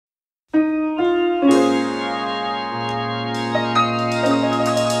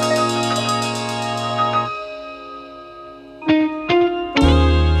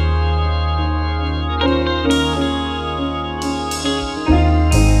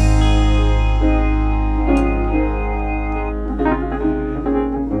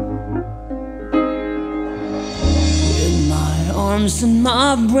arms and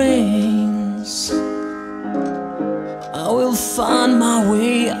my brains, I will find my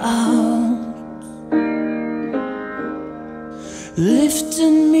way out,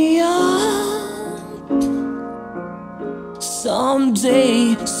 lifting me up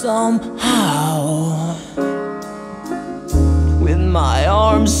someday, somehow. With my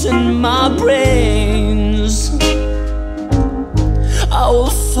arms and my brains, I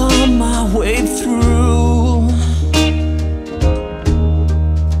will find my way through,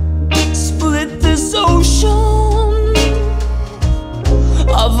 split this ocean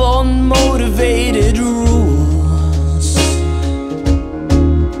of unmotivated rules.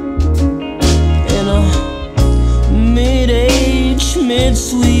 In a mid-age,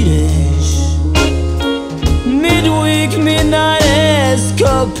 mid-Swedish, midweek, midnight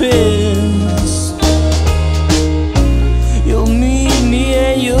escapades, you'll meet me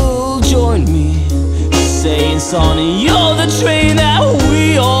and you'll join me, saying, Sonny, you're the train that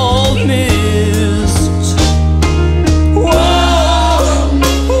we all missed. Whoa,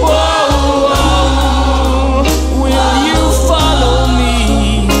 whoa, whoa, will you follow me?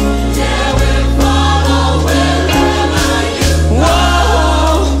 Yeah, we'll follow wherever you go.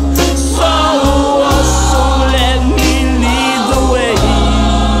 Whoa, so let me lead the way.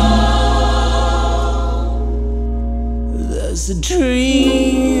 There's a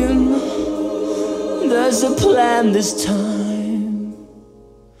dream, there's a plan this time.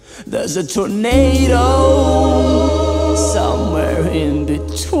 There's a tornado somewhere in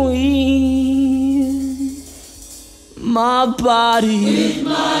between my body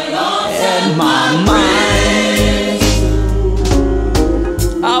and my mind.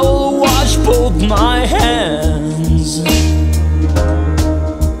 I will watch both my hands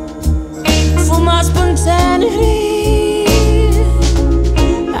for my spontaneity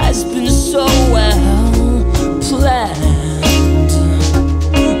has been so well planned.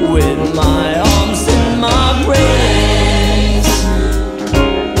 With my arms and my brains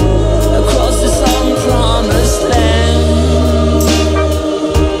across this unpromised land,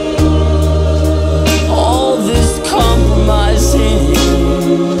 all this compromising,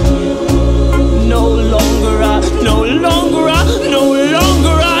 no longer I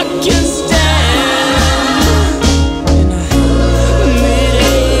can stand. In a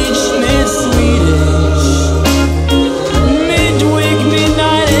mid-age, mid-Swedish, midweek,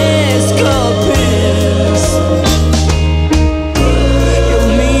 midnight escapades,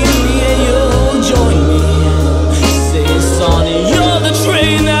 you'll meet me and you'll join me, say, Sonny, you're the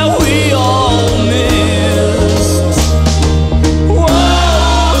train that we all missed. Whoa,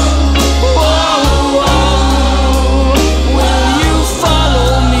 whoa, whoa, will you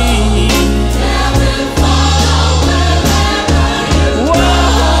follow me? Yeah, we'll follow wherever you go.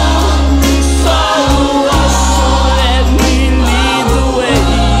 Whoa, so let me lead the way.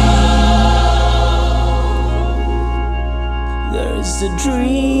 There's a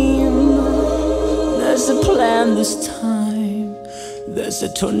dream, there's a plan this time. There's a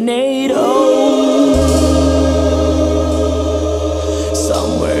tornado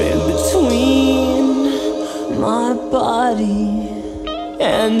somewhere in between my body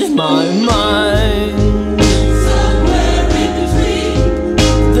and my mind. Somewhere in between,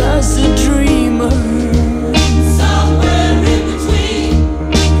 There's a dreamer, somewhere in between,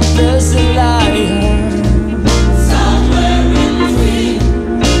 there's a liar, somewhere in between,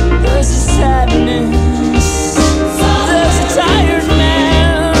 there's a sadness, there's a tired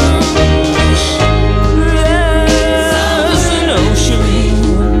man, there's an ocean,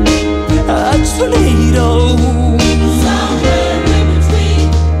 a tornado, somewhere in between,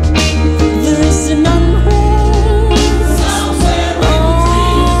 there's an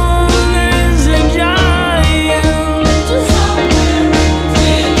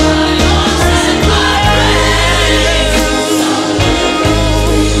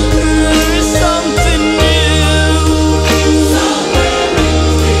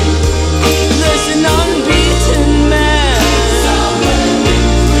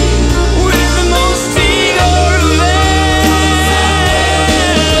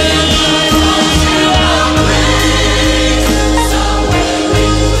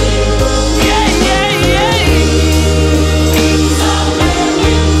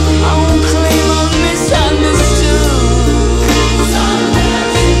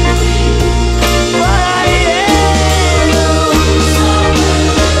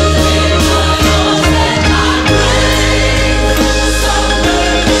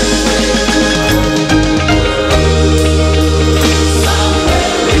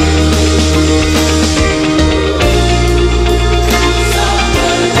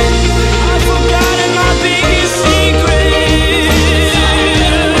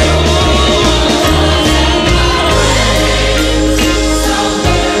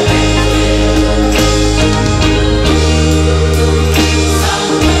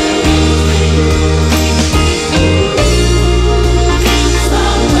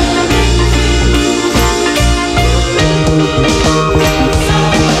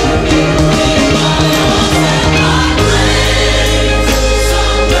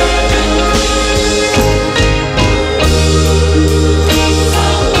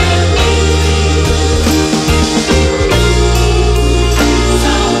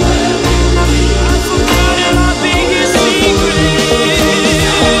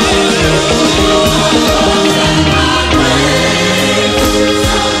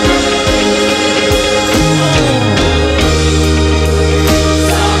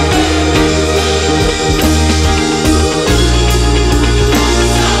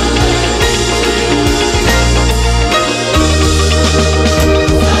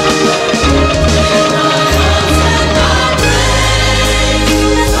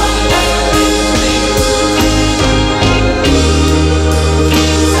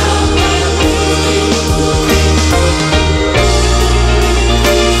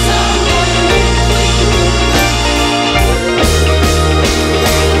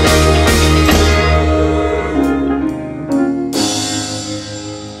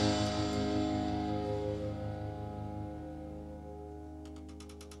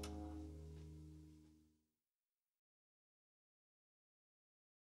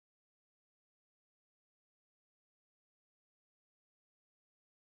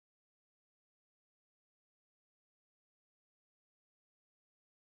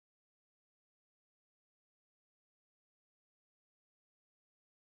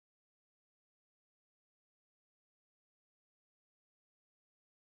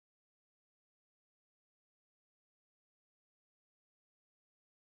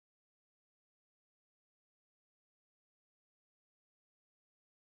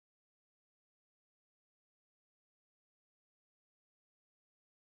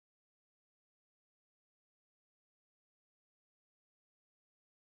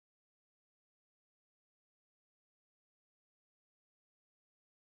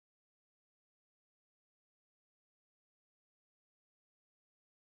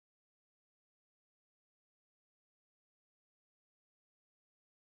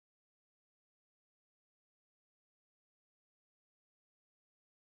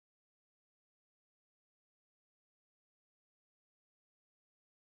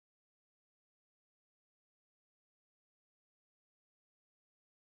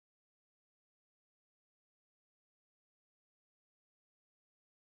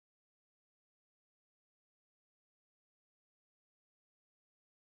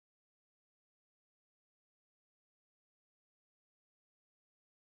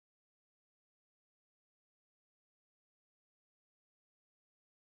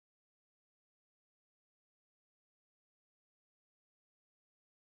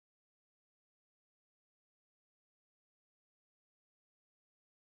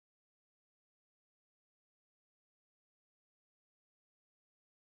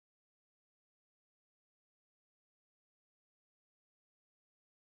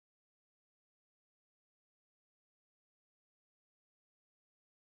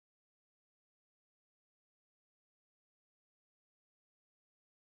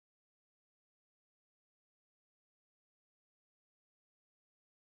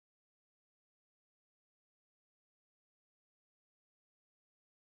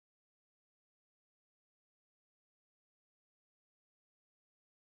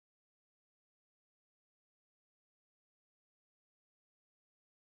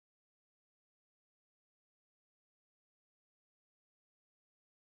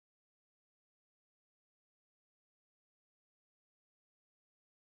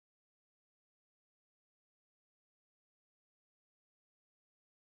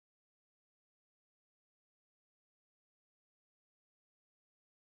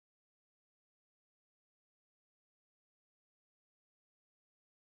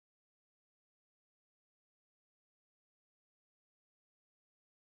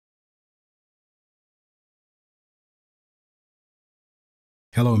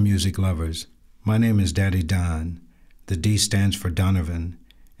Hello, music lovers. My name is Daddy Don. The D stands for Donovan,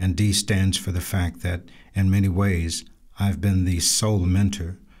 and D stands for the fact that, in many ways, I've been the sole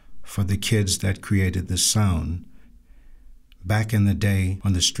mentor for the kids that created this sound. Back in the day,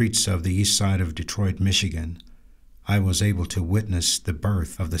 on the streets of the east side of Detroit, Michigan, I was able to witness the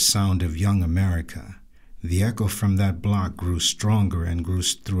birth of the sound of young America. The echo from that block grew stronger and grew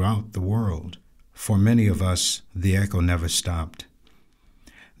throughout the world. For many of us, the echo never stopped.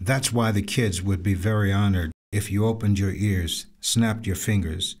 That's why the kids would be very honored if you opened your ears, snapped your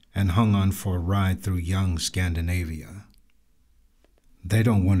fingers, and hung on for a ride through young Scandinavia. They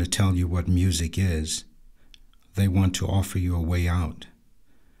don't want to tell you what music is. They want to offer you a way out.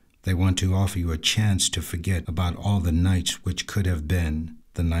 They want to offer you a chance to forget about all the nights which could have been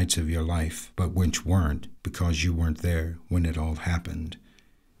the nights of your life, but which weren't because you weren't there when it all happened.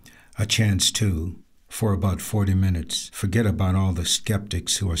 A chance to, for about 40 minutes, forget about all the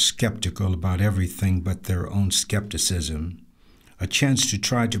skeptics who are skeptical about everything but their own skepticism. A chance to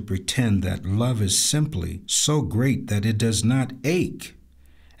try to pretend that love is simply so great that it does not ache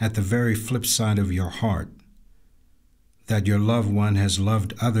at the very flip side of your heart, that your loved one has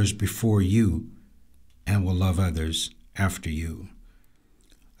loved others before you and will love others after you.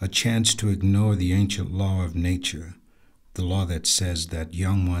 A chance to ignore the ancient law of nature, the law that says that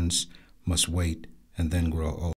young ones must wait and then grow old.